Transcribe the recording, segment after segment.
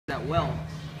well.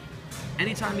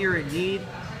 Anytime you're in need,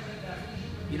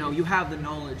 you know, you have the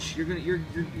knowledge. You're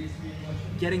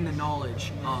getting the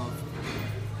knowledge of,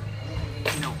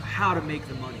 you know, how to make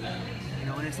the money. You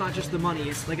know, and it's not just the money.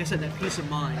 It's, like I said, that peace of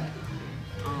mind.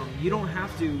 You don't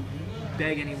have to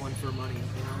beg anyone for money.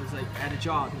 You know, it's like at a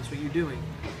job. That's what you're doing.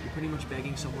 You're pretty much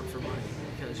begging someone for money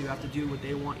because you have to do what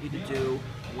they want you to do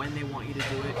when they want you to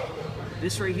do it.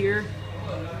 This right here,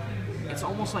 it's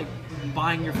almost like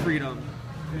buying your freedom,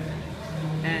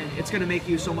 and it's going to make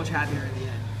you so much happier in the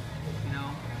end. You know,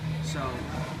 so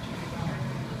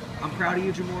I'm proud of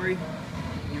you, Jamori.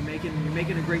 You're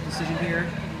making a great decision here,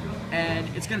 and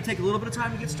it's going to take a little bit of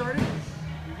time to get started,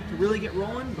 to really get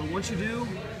rolling. But once you do,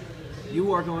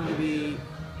 you are going to be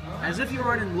as if you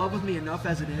aren't in love with me enough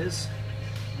as it is.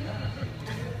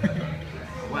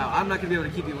 Wow, I'm not going to be able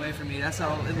to keep you away from me. That's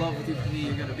how in love with me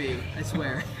you're going to be, I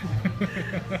swear.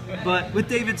 But with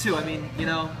David too, I mean, you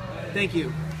know, thank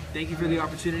you. Thank you for the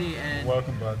opportunity. And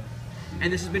welcome, bud.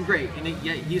 And this has been great. And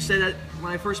yeah, you said that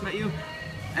when I first met you,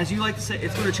 as you like to say,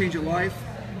 it's going to change your life.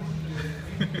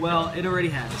 Well, it already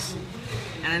has.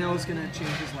 And I know it's going to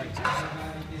change his life too. So.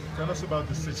 Tell us about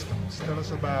the systems. Tell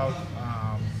us about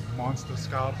Monster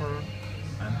Scalper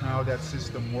and how that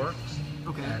system works.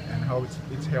 Okay. And how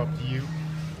it's helped you.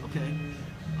 Okay.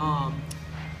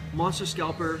 Monster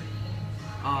Scalper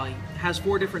has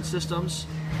 4 different systems,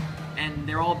 and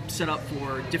they're all set up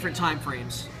for different time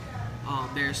frames.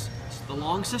 There's the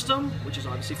long system, which is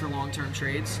obviously for long-term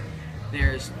trades.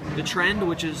 There's the trend,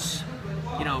 which is,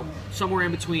 you know, somewhere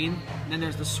in between. And then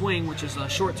there's the swing, which is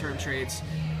short-term trades.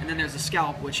 And then there's the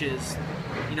scalp, which is,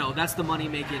 you know, that's the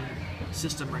money-making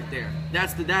system right there.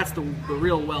 That's the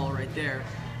real well right there.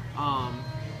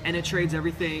 And it trades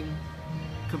everything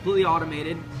completely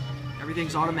automated.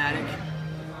 Everything's automatic.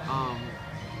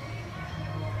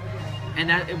 And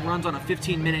that it runs on a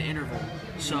 15-minute interval.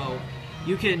 So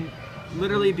you can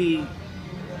literally be,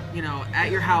 you know, at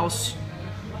your house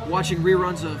watching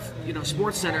reruns of, you know,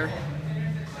 Sports Center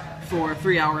for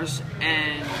 3 hours,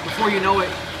 and before you know it,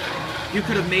 you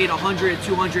could have made 100,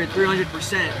 200,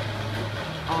 300%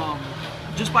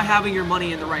 just by having your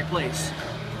money in the right place.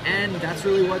 And that's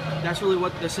really what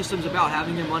the system's about,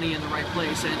 having your money in the right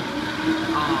place. And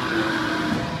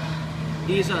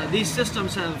these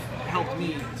systems have helped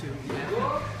me too.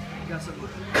 Got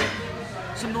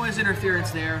some noise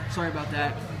interference there. Sorry about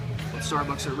that.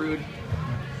 Starbucks are rude.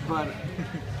 But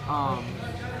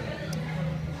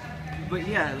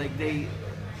yeah, like they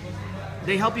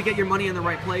help you get your money in the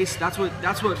right place. That's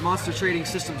what Monster Trading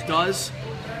Systems does.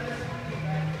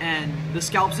 And the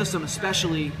scalp system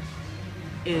especially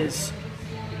is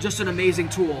just an amazing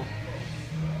tool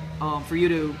for you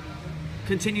to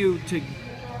continue to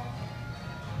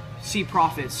see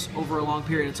profits over a long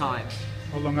period of time.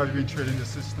 How long have you been trading the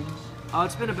systems?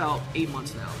 It's been about 8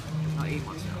 months now. About 8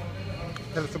 months now.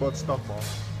 Tell us about Stock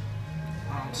Boss.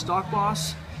 Stock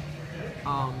Boss,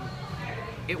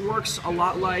 it works a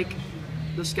lot like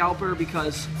the Scalper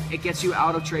because it gets you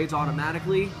out of trades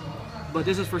automatically, but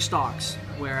this is for stocks,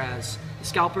 whereas the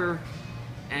Scalper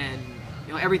and,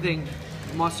 you know, everything,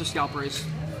 Monster Scalper is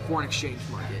foreign exchange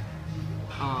market.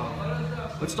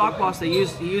 With Stock Boss, he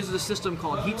uses a system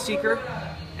called Heat Seeker,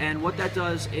 and what that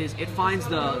does is it finds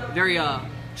the very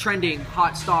trending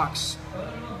hot stocks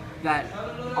that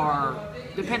are,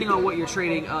 depending on what you're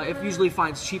trading, it usually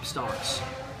finds cheap stocks.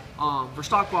 For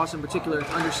Stock Boss in particular,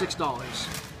 it's under $6.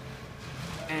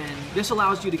 And this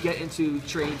allows you to get into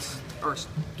trades, or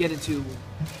get into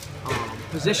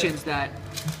positions that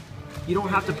you don't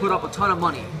have to put up a ton of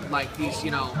money, like these,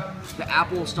 you know, the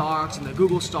Apple stocks and the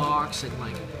Google stocks, and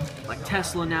like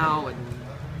Tesla now, and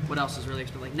what else is really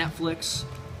expensive? Like Netflix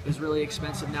is really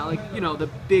expensive now. Like, you know, the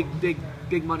big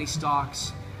money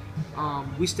stocks.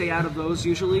 We stay out of those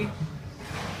usually,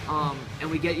 and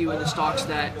we get you into stocks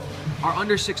that are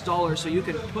under $6, so you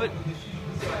can put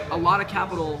a lot of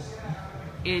capital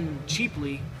in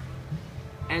cheaply,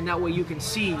 and that way you can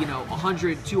see, you know,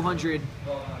 100, 200,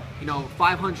 you know,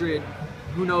 500,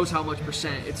 who knows how much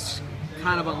percent. It's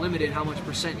kind of unlimited how much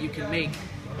percent you can make,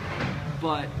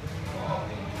 but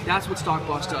that's what Stock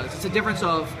Boss does. It's a difference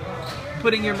of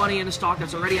putting your money in a stock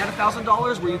that's already at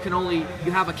 $1,000, where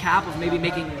you have a cap of maybe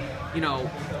making, you know,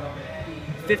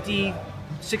 50,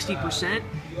 60%,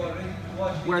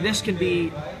 where this can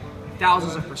be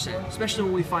thousands of percent, especially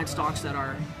when we find stocks that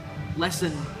are less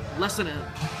than a,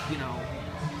 you know,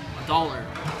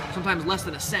 $1, sometimes less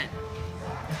than a cent.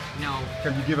 You know,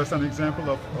 can you give us an example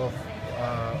of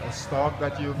a stock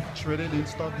that you've traded in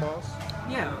Stock Boss?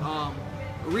 Yeah,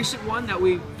 a recent one that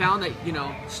we found that, you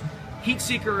know, Heat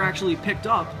Seeker actually picked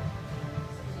up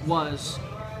was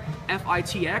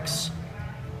FITX,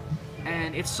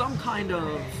 and it's some kind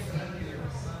of,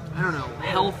 I don't know,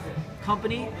 health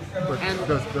company. But And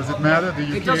does it matter? Do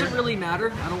you it care? doesn't really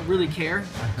matter. I don't really care.